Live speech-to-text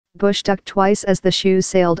Bush ducked twice as the shoe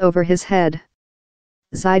sailed over his head.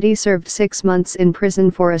 Zaidi served 6 months in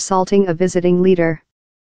prison for assaulting a visiting leader.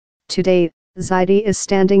 Today, Zaidi is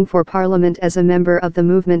standing for parliament as a member of the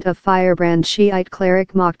movement of firebrand Shiite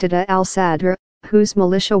cleric Muqtada al-Sadr, whose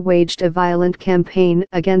militia waged a violent campaign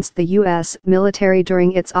against the U.S. military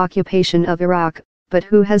during its occupation of Iraq, but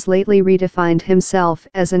who has lately redefined himself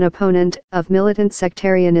as an opponent of militant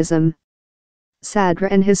sectarianism. Sadr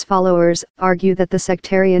and his followers argue that the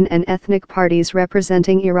sectarian and ethnic parties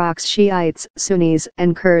representing Iraq's Shiites, Sunnis,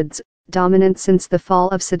 and Kurds, dominant since the fall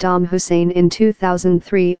of Saddam Hussein in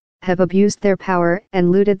 2003, have abused their power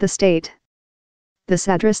and looted the state. The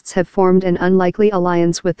Sadrists have formed an unlikely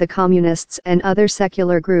alliance with the communists and other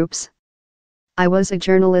secular groups. I was a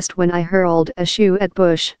journalist when I hurled a shoe at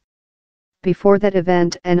Bush. Before that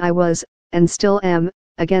event, and I was, and still am,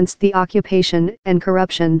 against the occupation and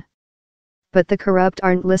corruption. But the corrupt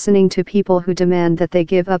aren't listening to people who demand that they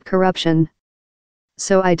give up corruption.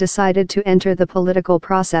 So I decided to enter the political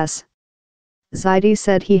process. Zaidi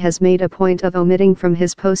said he has made a point of omitting from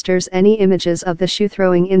his posters any images of the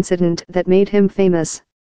shoe-throwing incident that made him famous.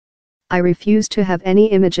 I refuse to have any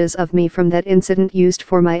images of me from that incident used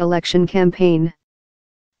for my election campaign.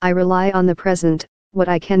 I rely on the present, what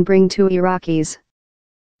I can bring to Iraqis.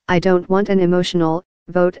 I don't want an emotional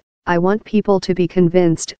vote, I want people to be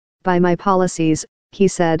convinced by my policies, he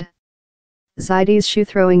said. Zaidi's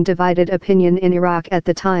shoe-throwing divided opinion in Iraq at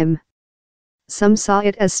the time. Some saw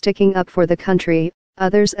it as sticking up for the country,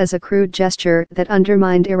 others as a crude gesture that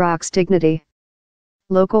undermined Iraq's dignity.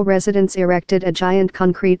 Local residents erected a giant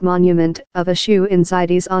concrete monument of a shoe in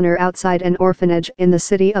Zaidi's honor outside an orphanage in the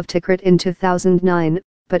city of Tikrit in 2009,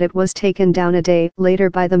 but it was taken down a day later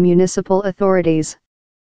by the municipal authorities.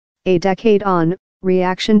 A decade on,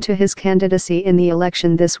 reaction to his candidacy in the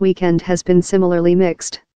election this weekend has been similarly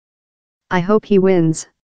mixed. I hope he wins.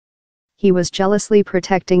 He was jealously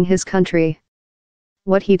protecting his country.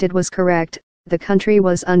 What he did was correct, the country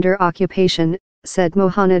was under occupation, said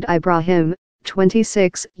Mohanad Ibrahim,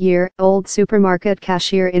 26-year-old supermarket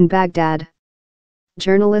cashier in Baghdad.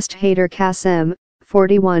 Journalist Haider Qassem,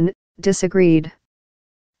 41, disagreed.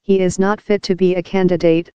 He is not fit to be a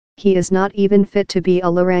candidate, he is not even fit to be a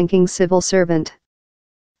low-ranking civil servant.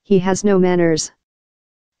 He has no manners.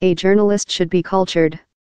 A journalist should be cultured.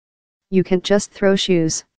 You can't just throw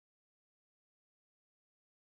shoes.